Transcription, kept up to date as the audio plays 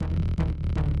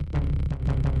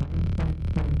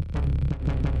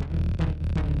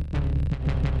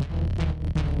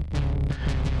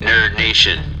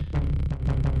Nation.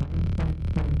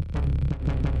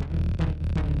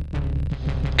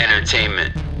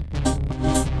 Entertainment.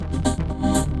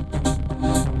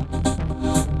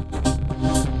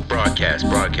 Broadcast.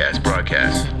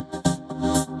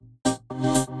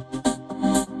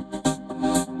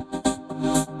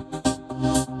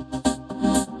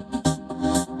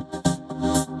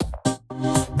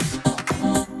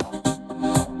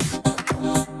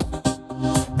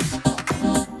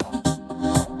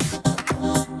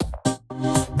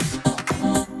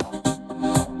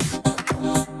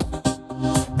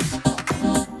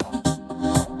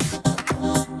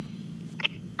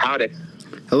 Howdy.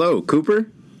 Hello, Cooper?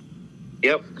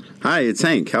 Yep. Hi, it's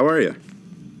Hank. How are you?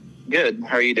 Good.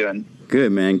 How are you doing?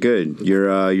 Good, man. Good.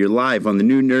 You're live on the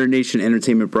new Nerd Nation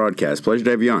Entertainment broadcast. Pleasure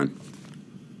to have you on.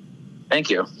 Thank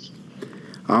you.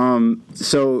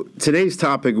 So today's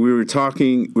topic, we were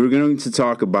going to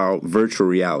talk about virtual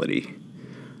reality,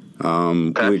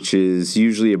 which is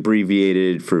usually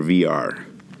abbreviated for VR.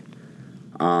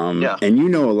 Yeah. And you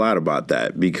know a lot about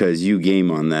that because you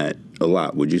game on that a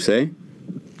lot, would you say?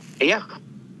 Yeah.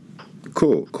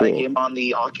 Cool. I game on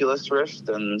the Oculus Rift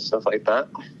and stuff like that.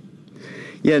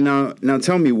 Yeah, now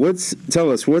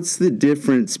tell us what's the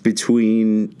difference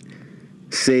between,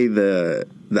 say, the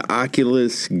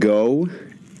Oculus Go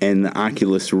and the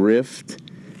Oculus Rift,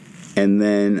 and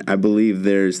then I believe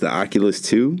there's the Oculus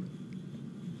 2?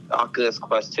 Oculus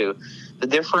Quest 2. The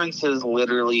difference is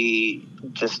literally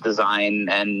just design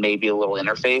and maybe a little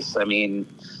interface. I mean,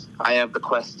 I have the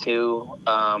Quest 2.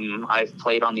 I've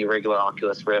played on the regular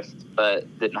Oculus Rift,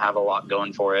 but didn't have a lot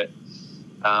going for it.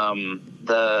 I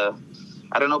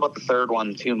don't know about the third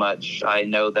one too much. I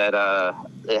know that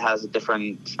it has a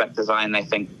different spec design. I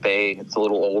think it's a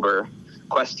little older.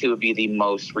 Quest 2 would be the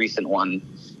most recent one,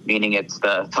 meaning it's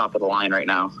the top of the line right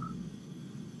now.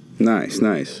 Nice.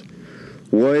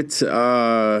 What,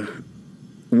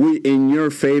 in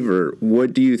your favor,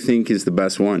 what do you think is the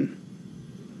best one?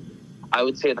 I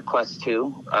would say the Quest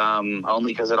 2,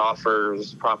 only because it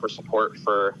offers proper support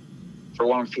for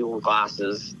one with people with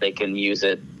glasses. They can use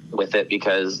it with it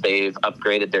because they've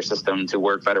upgraded their system to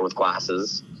work better with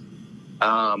glasses.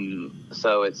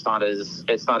 So it's not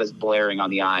as blaring on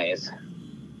the eyes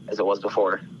as it was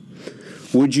before.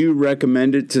 Would you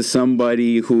recommend it to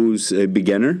somebody who's a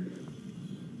beginner?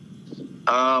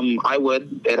 I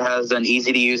would. It has an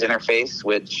easy-to-use interface,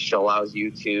 which allows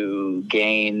you to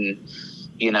gain,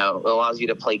 it allows you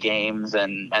to play games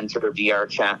and enter VR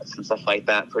chats and stuff like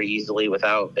that pretty easily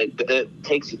without, it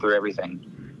takes you through everything.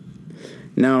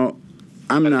 Now,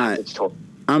 I'm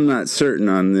not certain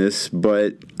on this,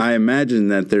 but I imagine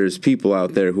that there's people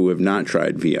out there who have not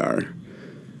tried VR.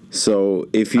 So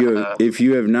if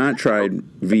you have not tried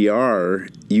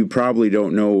VR, you probably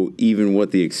don't know even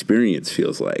what the experience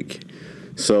feels like.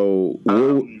 So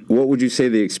what would you say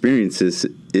the experience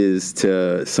is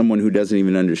to someone who doesn't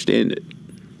even understand it?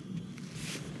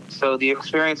 So the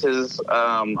experience is,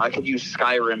 I could use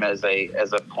Skyrim as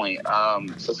a point.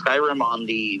 So Skyrim on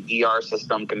the VR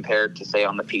system compared to, say,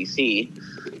 on the PC,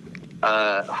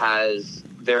 has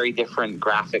very different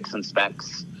graphics and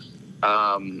specs.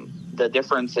 The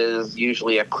difference is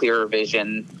usually a clearer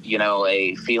vision,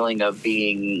 a feeling of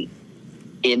being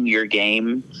in your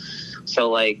game.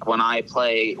 So like when I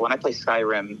play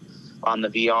Skyrim on the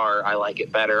VR, I like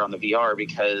it better on the VR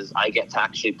because I get to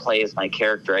actually play as my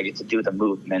character. I get to do the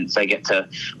movements. I get to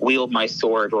wield my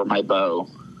sword or my bow.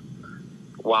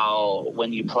 While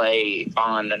when you play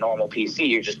on a normal PC,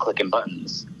 you're just clicking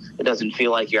buttons. It doesn't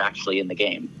feel like you're actually in the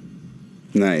game.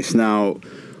 Nice. Now,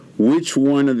 which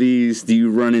one of these do you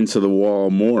run into the wall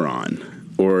more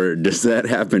on? Or does that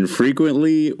happen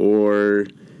frequently? Or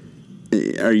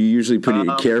are you usually pretty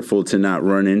careful to not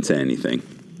run into anything?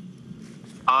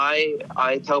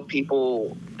 I tell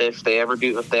people if they ever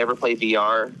play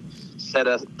VR, set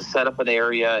up an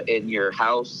area in your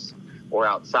house or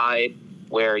outside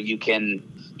where you can,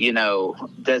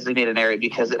 designate an area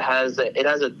because it has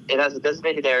a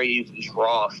designated area you can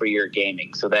draw for your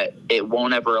gaming so that it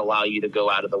won't ever allow you to go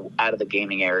out of the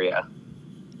gaming area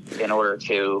in order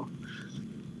to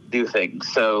do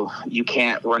things. So you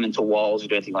can't run into walls or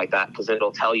do anything like that because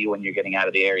it'll tell you when you're getting out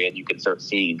of the area and you can start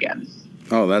seeing again.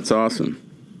 Oh, that's awesome.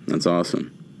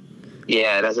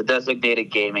 Yeah, it has a designated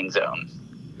gaming zone,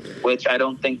 which I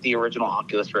don't think the original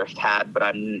Oculus Rift had, but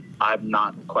I'm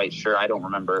not quite sure. I don't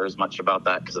remember as much about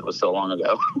that because it was so long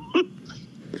ago.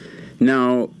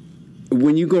 Now,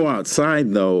 when you go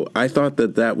outside, though, I thought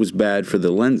that was bad for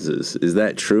the lenses. Is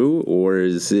that true, or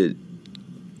is it,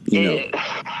 it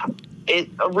really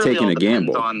taking all a depends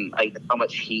gamble on how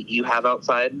much heat you have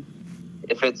outside.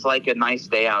 if it's like a nice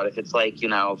day out, if it's like,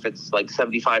 if it's like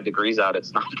 75 degrees out,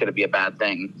 it's not going to be a bad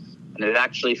thing. And it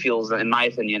actually feels, in my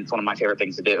opinion, it's one of my favorite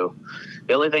things to do.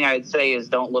 The only thing I'd say is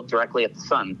don't look directly at the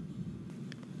sun.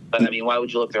 But, I mean, why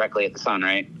would you look directly at the sun,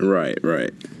 right?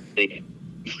 Right.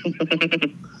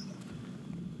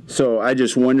 So I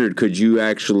just wondered, could you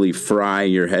actually fry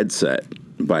your headset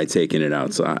by taking it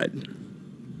outside?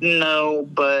 No,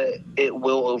 but it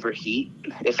will overheat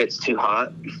if it's too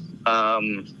hot.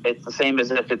 It's the same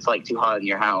as if it's like too hot in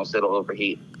your house, it'll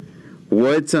overheat.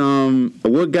 What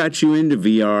got you into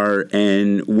VR,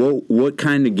 and what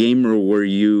kind of gamer were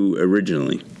you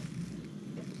originally?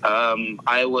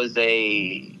 I was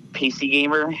a PC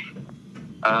gamer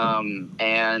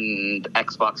and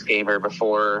Xbox gamer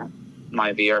before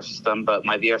my VR system, but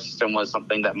my VR system was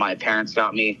something that my parents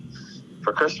got me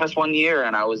for Christmas one year,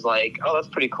 and I was like, oh, that's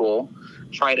pretty cool.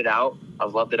 Tried it out.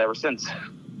 I've loved it ever since.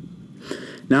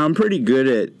 Now, I'm pretty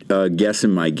good at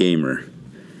guessing my gamer,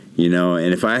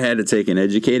 and if I had to take an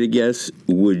educated guess,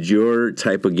 would your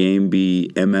type of game be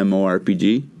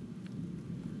MMORPG?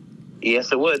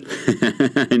 Yes, it would.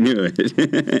 I knew it.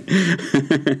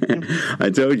 I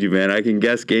told you, man, I can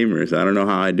guess gamers. I don't know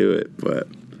how I do it, but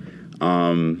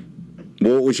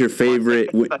what was your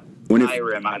favorite?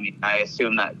 Skyrim, I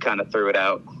assume that kind of threw it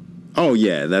out. Oh,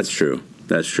 yeah, that's true.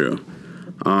 What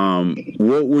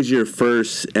was your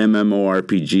first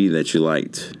MMORPG that you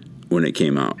liked when it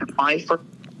came out? My first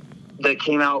that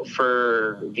came out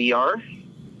for VR?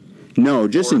 No,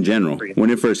 just in general, when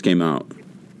it first came out.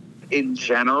 In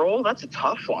general, that's a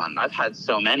tough one. I've had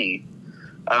so many.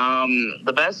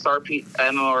 The best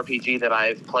MMORPG that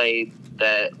I've played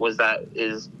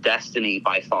is Destiny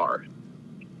by far.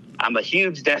 I'm a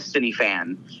huge Destiny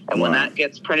fan, and when that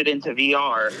gets printed into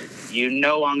VR,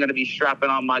 I'm going to be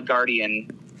strapping on my Guardian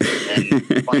and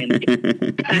playing the game.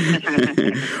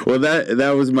 Well,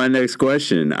 that was my next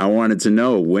question. I wanted to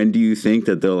know, when do you think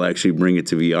that they'll actually bring it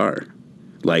to VR?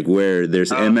 Like where there's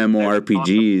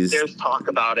MMORPGs. There's talk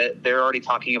about it. They're already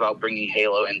talking about bringing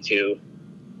Halo into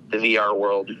the VR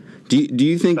world. Do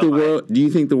you think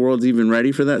the world's even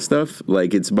ready for that stuff?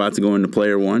 Like it's about to go into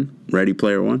Ready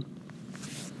Player One?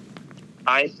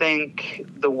 I think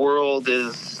the world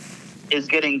is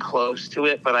getting close to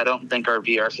it, but I don't think our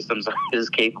VR systems are as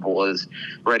capable as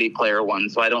Ready Player One.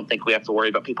 So I don't think we have to worry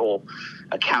about people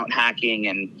account hacking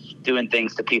and doing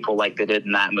things to people like they did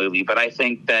in that movie. But I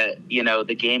think that,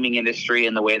 the gaming industry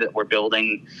and the way that we're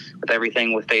building with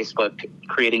everything with Facebook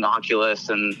creating Oculus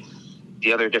and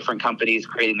the other different companies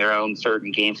creating their own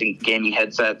certain gaming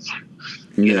headsets,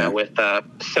 with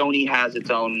Sony has its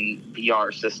own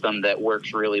VR system that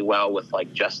works really well with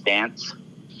like Just Dance.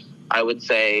 I would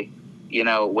say,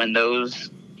 when those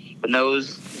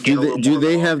do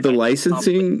they have the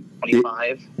licensing?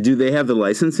 Do they have the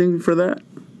licensing for that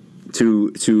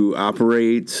to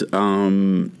operate?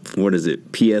 What is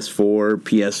it? PS4,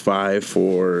 PS5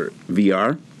 for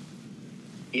VR?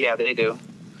 Yeah, they do.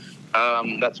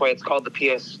 That's why it's called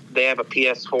They have a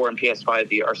PS4 and PS5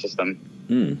 VR system.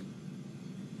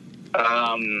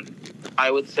 I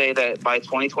would say that by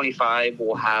 2025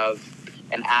 we'll have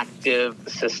an active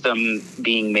system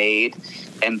being made,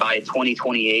 and by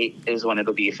 2028 is when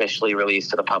it'll be officially released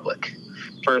to the public.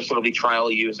 First, it'll be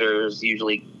trial users,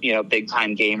 usually, big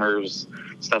time gamers,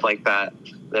 stuff like that,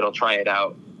 that'll try it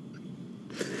out.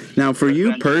 Now, for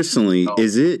you personally,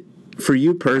 is it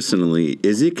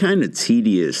kind of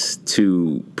tedious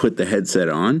to put the headset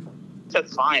on?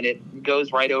 That's fine. It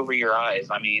goes right over your eyes.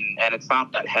 And it's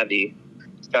not that heavy.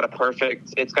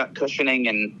 It's got cushioning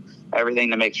and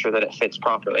everything to make sure that it fits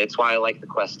properly. It's why I like the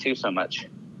Quest 2 so much.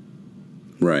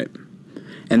 Right.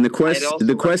 And the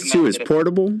Quest 2 is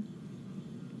portable?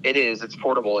 It is. It's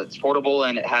portable. It's portable,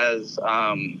 and it has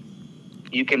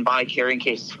you can buy carrying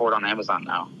cases for it on Amazon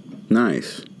now.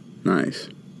 Nice.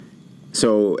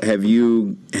 So have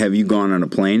you gone on a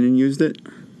plane and used it?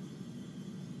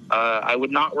 I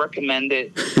would not recommend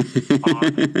it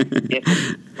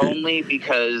only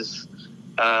because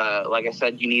like I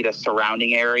said, you need a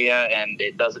surrounding area, and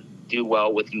it doesn't do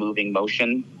well with moving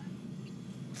motion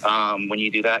when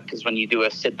you do that, because when you do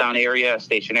a sit-down area, a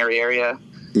stationary area,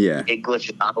 it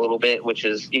glitches out a little bit, which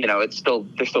is, there's still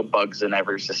bugs in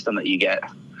every system that you get.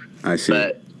 I see.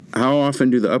 But how often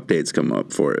do the updates come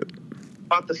up for it?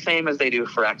 About the same as they do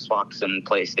for Xbox and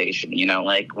PlayStation,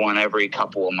 like one every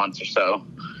couple of months or so.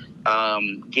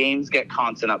 Games get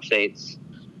constant updates,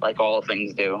 like all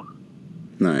things do.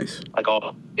 Nice. Like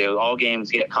all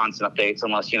games get constant updates,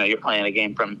 unless you're playing a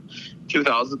game from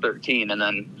 2013, and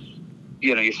then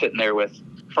you're sitting there with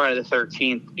Friday the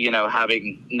 13th,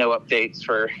 having no updates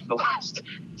for the last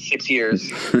 6 years.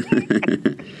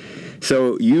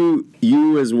 So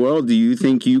you as well, do you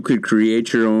think you could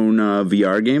create your own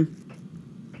VR game?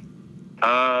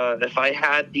 If I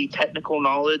had the technical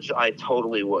knowledge, I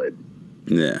totally would.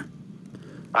 Yeah.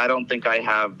 I don't think I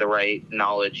have the right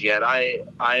knowledge yet.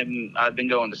 I've been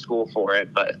going to school for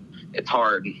it, but it's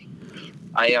hard.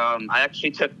 I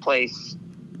actually took place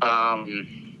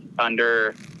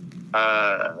under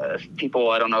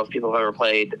people. I don't know if people have ever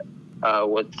played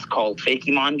what's called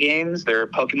Fakemon games. They're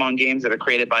Pokemon games that are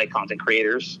created by content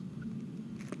creators.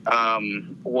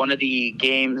 One of the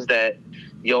games that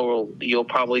you'll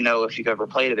probably know if you've ever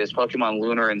played it is Pokemon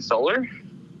Lunar and Solar.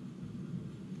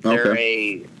 Okay. They're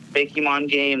a Fakemon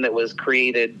game that was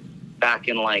created back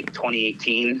in like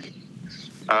 2018,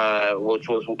 which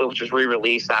was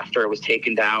re-released after it was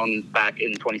taken down back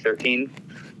in 2013.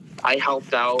 I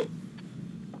helped out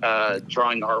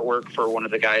drawing artwork for one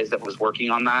of the guys that was working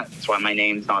on that. That's why my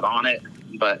name's not on it,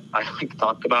 but I like to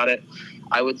talk about it.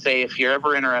 I would say if you're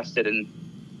ever interested in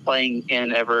playing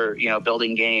and ever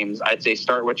building games, I'd say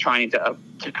start with trying to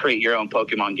create your own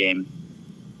Pokemon game.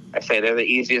 I say they're the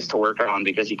easiest to work on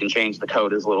because you can change the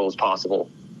code as little as possible.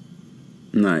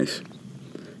 Nice.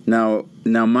 Now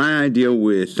my idea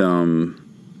with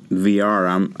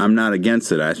VR, I'm not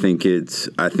against it. I think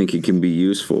it can be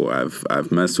useful.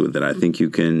 I've messed with it. I think you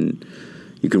can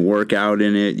work out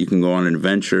in it. You can go on an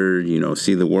adventure.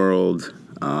 See the world.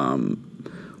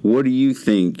 What do you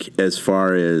think as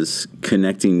far as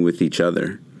connecting with each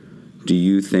other? Do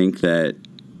you think that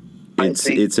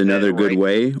it's another good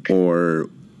way, or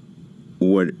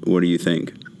what do you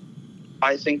think?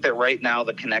 I think that right now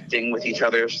the connecting with each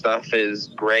other stuff is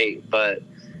great, but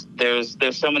there's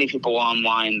so many people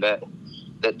online that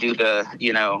do the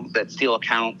that steal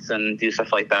accounts and do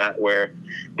stuff like that, where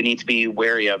we need to be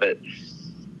wary of it.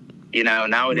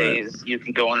 Nowadays You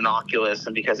can go on an Oculus,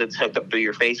 and because it's hooked up through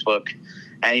your Facebook,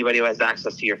 anybody who has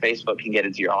access to your Facebook can get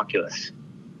into your Oculus.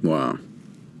 Wow.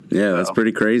 Yeah, that's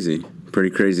pretty crazy. Pretty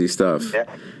crazy stuff. Yeah.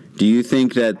 Do you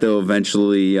think that they'll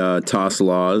eventually toss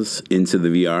laws into the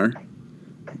VR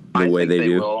the way they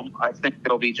do? Will. I think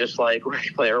it'll be just like Ready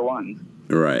Player One.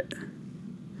 Right.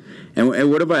 And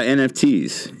what about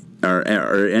NFTs? Are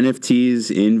NFTs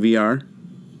in VR?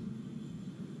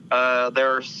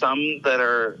 There are some that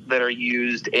are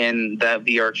used in that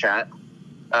VR chat.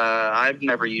 I've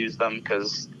never used them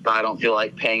because I don't feel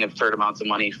like paying absurd amounts of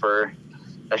money for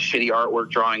a shitty artwork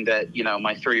drawing that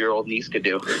my 3-year-old niece could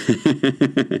do.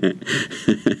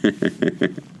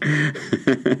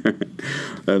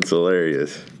 That's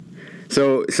hilarious.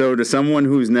 So to someone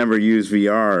who's never used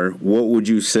VR, what would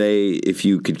you say, if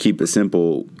you could keep it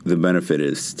simple, the benefit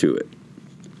is to it?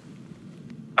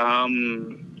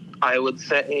 I would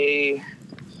say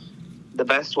the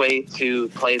best way to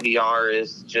play VR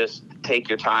is just take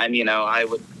your time. I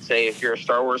would say if you're a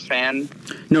Star Wars fan.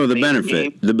 No, the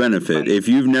benefit. If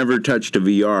you've never touched a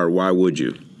VR, why would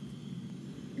you?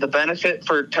 The benefit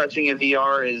for touching a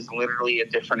VR is literally a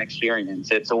different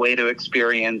experience. It's a way to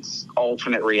experience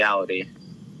alternate reality.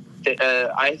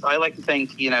 I like to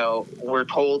think, we're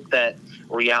told that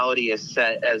reality is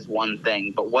set as one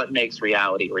thing, but what makes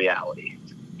reality reality?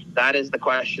 That is the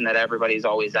question that everybody's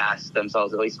always asked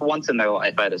themselves, at least once in their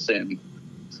life, I'd assume.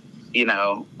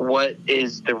 What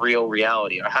is the real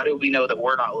reality? Or how do we know that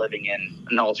we're not living in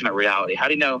an alternate reality? How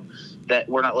do you know that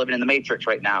we're not living in the Matrix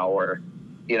right now, or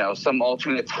some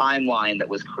alternate timeline that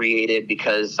was created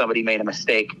because somebody made a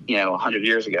mistake 100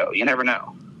 years ago? You never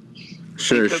know.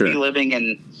 Sure. We could be living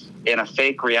in a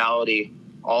fake reality,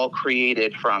 all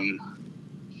created from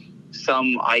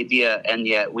some idea, and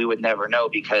yet we would never know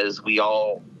because we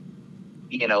all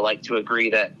like to agree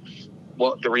that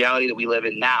the reality that we live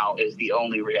in now is the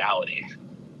only reality.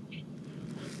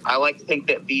 I like to think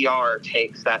that VR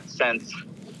takes that sense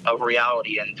of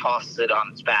reality and tosses it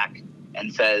on its back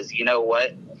and says, you know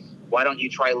what? Why don't you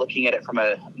try looking at it from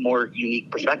a more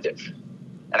unique perspective?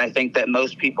 And I think that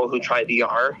most people who try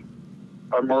VR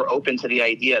are more open to the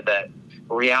idea that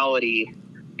reality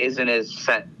isn't as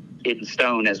set in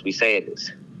stone as we say it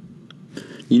is.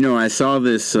 I saw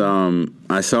this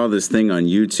thing on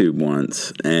YouTube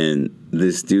once, and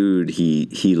this dude,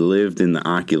 he lived in the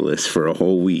Oculus for a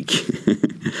whole week.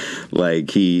 Like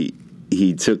he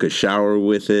took a shower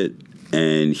with it,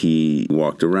 and he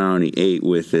walked around, he ate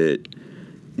with it.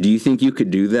 Do you think you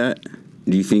could do that?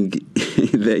 Do you think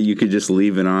that you could just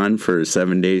leave it on for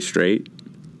 7 days straight?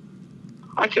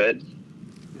 I could.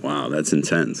 Wow, that's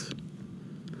intense.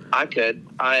 I could.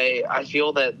 I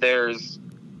feel that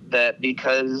that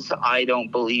because I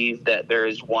don't believe that there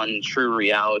is one true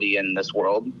reality in this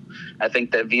world, I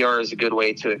think that VR is a good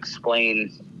way to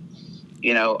explain,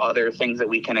 other things that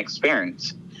we can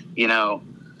experience.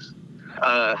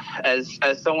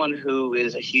 as someone who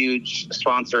is a huge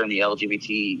sponsor in the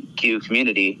LGBTQ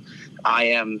community, I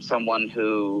am someone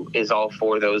who is all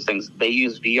for those things. They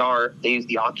use VR, they use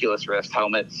the Oculus Rift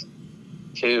helmets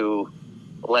to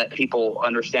let people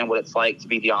understand what it's like to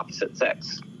be the opposite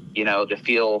sex, to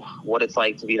feel what it's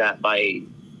like to be that by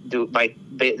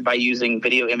using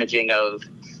video imaging of,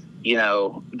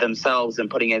 themselves and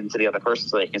putting it into the other person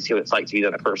so they can see what it's like to be the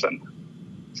other person.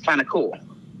 It's kind of cool.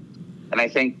 And I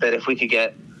think that if we could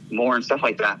get more and stuff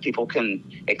like that, people can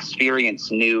experience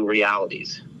new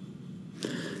realities.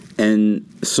 And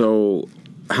so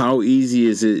how easy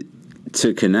is it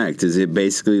to connect? Is it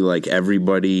basically like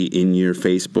everybody in your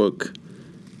Facebook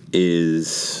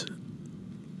is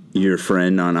your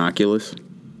friend on Oculus?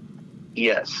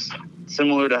 Yes.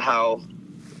 Similar to how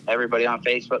everybody on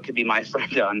Facebook could be my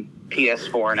friend on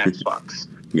PS4 and Xbox.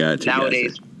 Gotcha.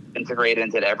 Nowadays, integrated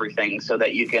into everything so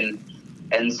that you can,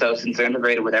 and so since they're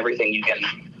integrated with everything, you can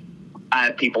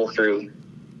add people through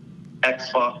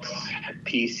Xbox,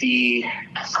 PC,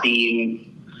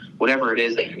 Steam, whatever it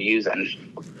is that you're using.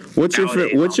 What's your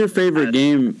favorite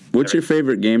game? What's your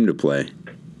favorite game to play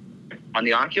on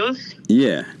the Oculus?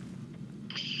 Yeah,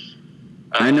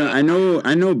 I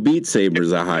know. Beat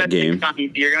Saber's a hot game.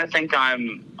 You're gonna think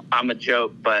I'm a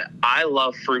joke, but I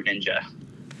love Fruit Ninja.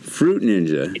 Fruit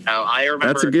Ninja. I remember.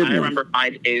 That's a good one. I remember my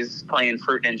days playing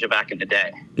Fruit Ninja back in the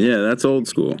day. Yeah, that's old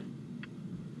school.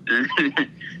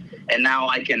 And now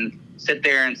I can sit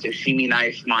there and sashimi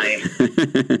knife my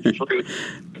fruit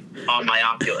on my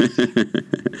Oculus.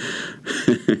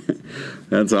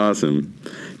 That's awesome.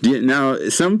 Now,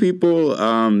 some people,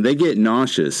 they get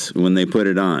nauseous when they put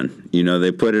it on.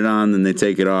 They put it on, then they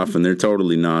take it off, and they're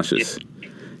totally nauseous.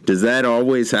 Does that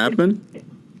always happen?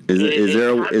 Is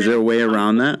there a way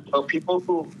around that? Well, people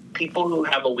who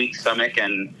have a weak stomach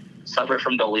and suffer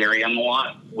from delirium a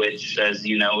lot, which, as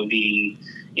you know, being,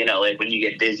 like when you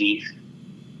get dizzy,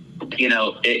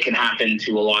 it can happen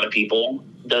to a lot of people.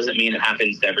 Doesn't mean it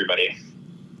happens to everybody.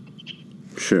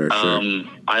 Sure.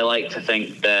 I like to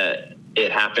think that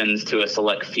it happens to a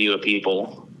select few of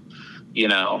people.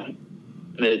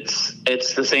 It's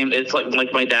the same. It's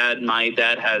like my dad. My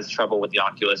dad has trouble with the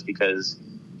Oculus because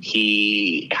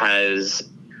he has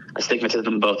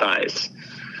astigmatism in both eyes.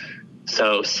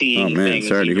 So seeing things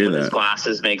even with his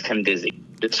glasses makes him dizzy.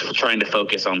 It's trying to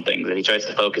focus on things. If he tries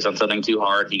to focus on something too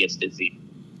hard, he gets dizzy.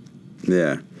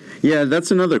 Yeah,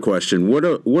 that's another question.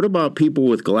 What about people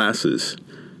with glasses?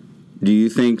 Do you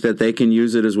think that they can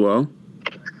use it as well?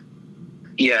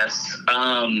 Yes.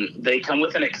 They come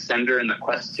with an extender in the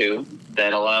Quest 2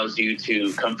 that allows you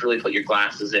to comfortably put your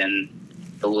glasses in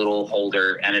the little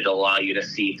holder, and it'll allow you to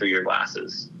see through your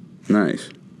glasses. Nice.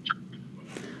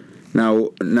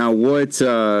 Now what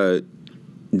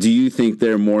do you think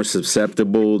they're more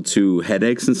susceptible to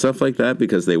headaches and stuff like that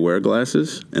because they wear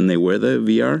glasses and they wear the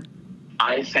VR?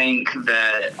 I think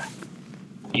that,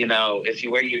 if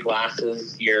you wear your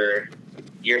glasses, you're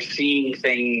seeing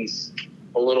things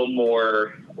a little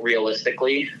more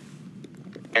realistically.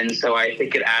 And so I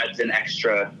think it adds an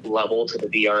extra level to the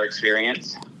VR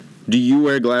experience. Do you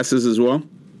wear glasses as well?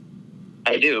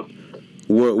 I do.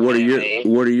 What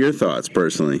are your thoughts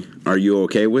personally? Are you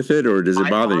okay with it, or does it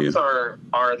bother you? My thoughts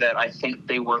are that I think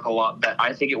they work a lot.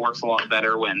 I think it works a lot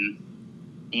better when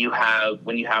you have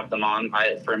them on.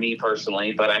 For me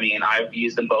personally, but I mean, I've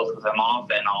used them both with them off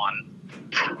and on,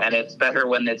 and it's better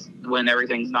when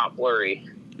everything's not blurry.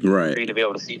 Right. For you to be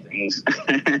able to see things.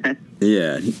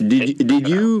 Yeah. Did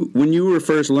you when you were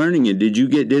first learning it? Did you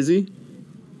get dizzy?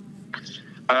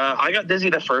 I got dizzy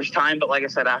the first time, but like I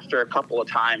said, after a couple of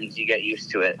times, you get used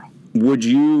to it.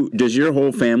 Does your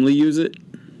whole family use it?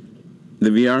 The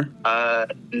VR?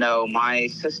 No, my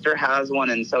sister has one,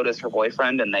 and so does her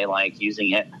boyfriend, and they like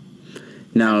using it.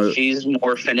 Now, she's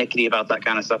more finicky about that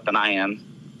kind of stuff than I am.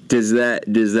 Does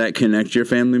that connect your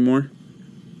family more?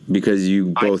 Because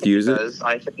you both use it?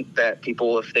 I think that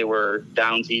people, if they were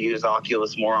down to use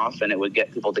Oculus more often, it would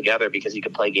get people together because you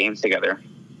could play games together.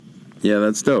 Yeah,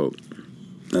 that's dope.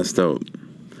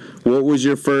 What was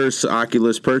your first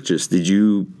Oculus purchase? Did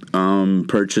you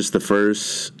purchase the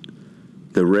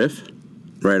Rift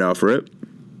right off rip?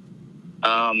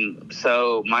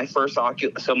 So my first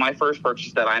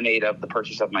purchase that I made of the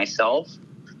purchase of myself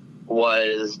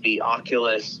was the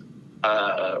Oculus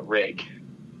rig,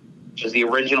 which is the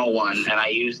original one, and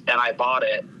I bought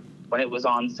it when it was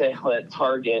on sale at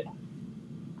Target,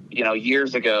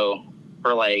 years ago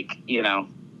for $50.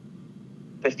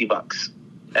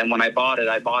 And when I bought it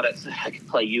so I could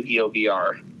play Yu-Gi-Oh!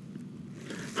 VR.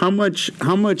 How much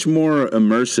more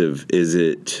immersive is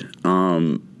it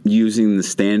using the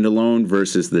standalone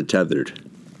versus the tethered?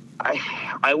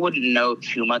 I wouldn't know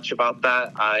too much about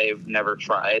that. I've never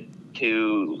tried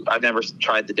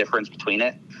the difference between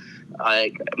it.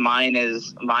 Like mine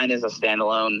is a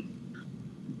standalone.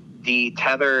 The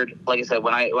tethered, like I said,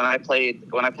 when I played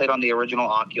on the original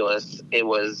Oculus, it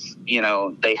was,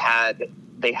 they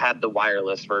had the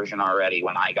wireless version already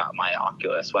when I got my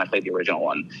Oculus, when I played the original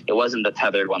one. It wasn't the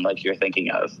tethered one like you're thinking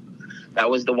of. That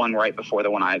was the one right before the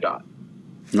one I got.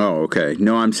 Oh, okay.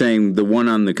 No, I'm saying the one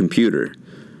on the computer.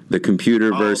 The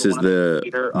computer versus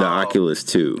the Oculus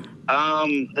 2.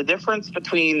 The difference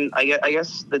between, I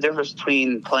guess the difference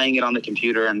between playing it on the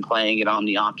computer and playing it on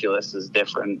the Oculus is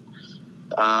different.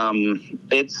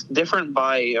 It's different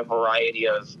by a variety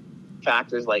of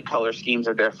factors, like color schemes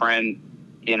are different.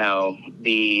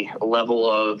 The level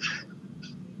of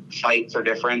fights are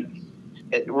different.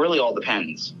 It really all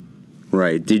depends.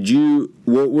 Right.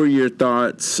 What were your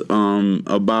thoughts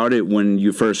about it when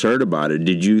you first heard about it?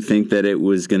 Did you think that it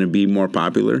was going to be more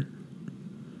popular?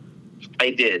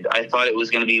 I did. I thought it was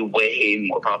going to be way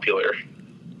more popular.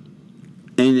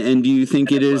 And do you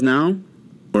think it is now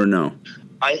or no?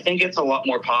 I think it's a lot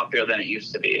more popular than it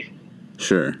used to be.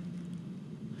 Sure.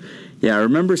 Yeah, I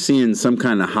remember seeing some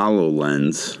kind of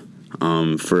HoloLens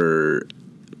for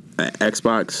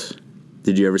Xbox.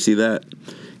 Did you ever see that?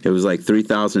 It was like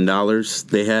 $3,000.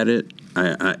 They had it.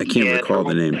 I can't recall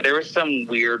the name. There was some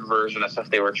weird version of stuff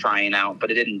they were trying out,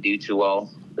 but it didn't do too well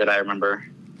that I remember.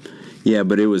 Yeah,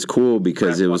 but it was cool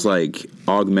because it was like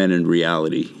augmented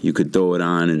reality. You could throw it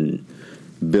on and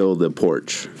build a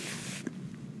porch.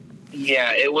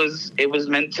 Yeah, it was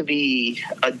meant to be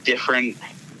a different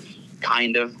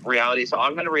kind of reality. So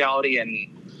augmented reality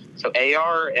so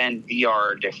AR and VR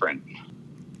are different.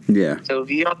 Yeah. So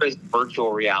VR is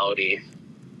virtual reality,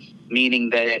 meaning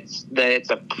that it's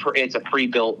a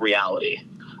pre-built reality.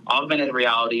 Augmented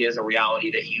reality is a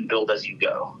reality that you build as you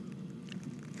go.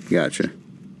 Gotcha.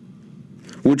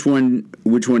 Which one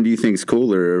do you think is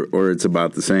cooler, or it's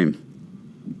about the same?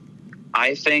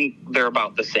 I think they're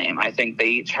about the same. I think they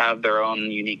each have their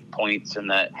own unique points, and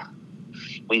that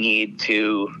we need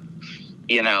to,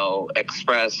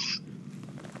 express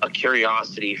a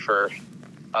curiosity for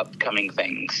upcoming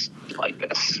things like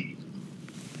this.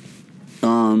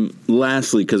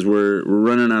 Lastly, because we're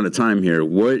running out of time here,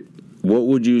 what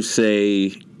would you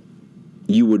say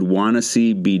you would want to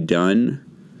see be done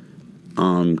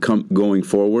going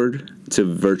forward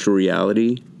to virtual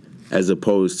reality, as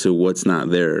opposed to what's not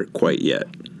there quite yet?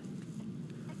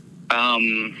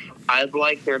 I'd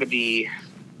like there to be,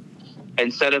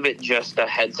 instead of it just a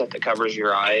headset that covers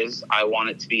your eyes, I want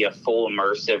it to be a full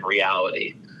immersive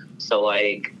reality. So,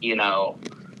 like,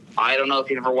 I don't know if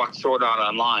you've ever watched Sword Art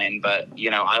Online, but,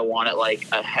 I want it like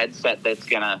a headset that's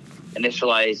going to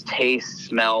initialize taste,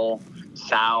 smell,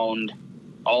 sound,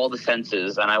 all the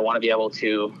senses. And I want to be able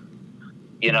to,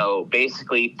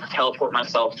 basically teleport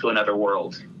myself to another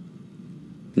world.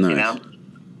 Nice.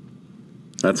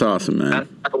 That's awesome, man. That's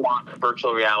what I want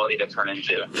virtual reality to turn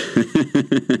into.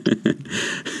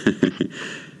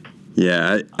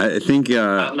 Yeah, I think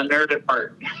I'm a nerd at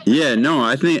heart. Yeah, no,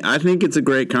 I think it's a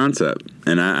great concept,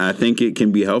 and I think it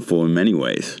can be helpful in many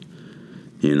ways.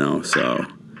 So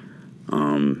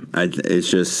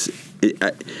it's just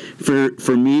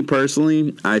for me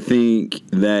personally, I think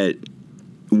that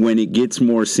when it gets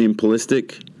more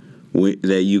simplistic,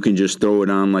 that you can just throw it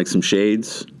on like some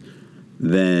shades,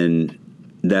 then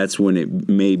that's when it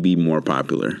may be more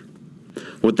popular.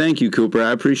 Well, thank you, Cooper.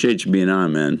 I appreciate you being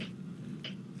on, man.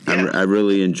 Yeah. I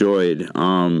really enjoyed.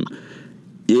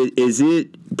 Is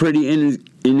it pretty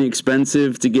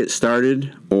inexpensive to get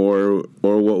started, or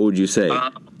what would you say?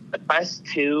 The Quest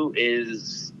 2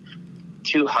 is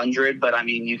 $200, but I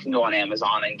mean, you can go on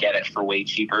Amazon and get it for way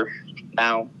cheaper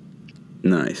now.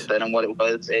 Nice. Than what it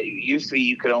was. It used to be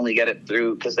you could only get it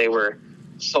through, because they were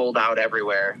sold out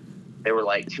everywhere. They were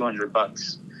like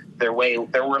 $200. They're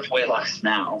worth way less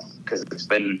now because it's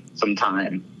been some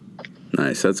time.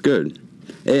 Nice, that's good.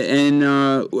 And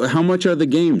how much are the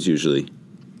games usually?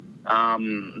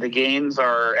 The games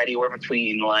are anywhere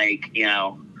between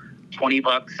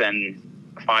 $20 and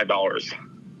 $5.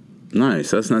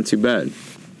 Nice, that's not too bad.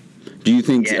 Do you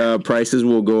think prices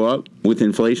will go up with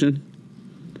inflation?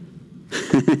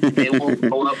 It will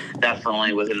go up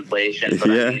definitely with inflation, but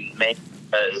I mean, mainly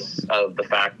because of the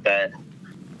fact that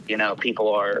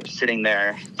people are sitting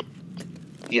there,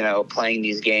 playing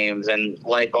these games, and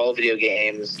like all video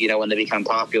games, when they become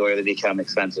popular, they become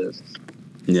expensive.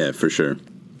 Yeah, for sure.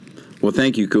 Well,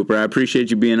 thank you, Cooper. I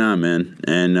appreciate you being on, man,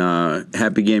 and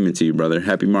happy gaming to you, brother.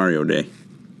 Happy Mario Day.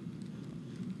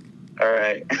 All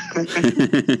right.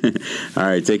 All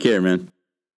right, take care, man.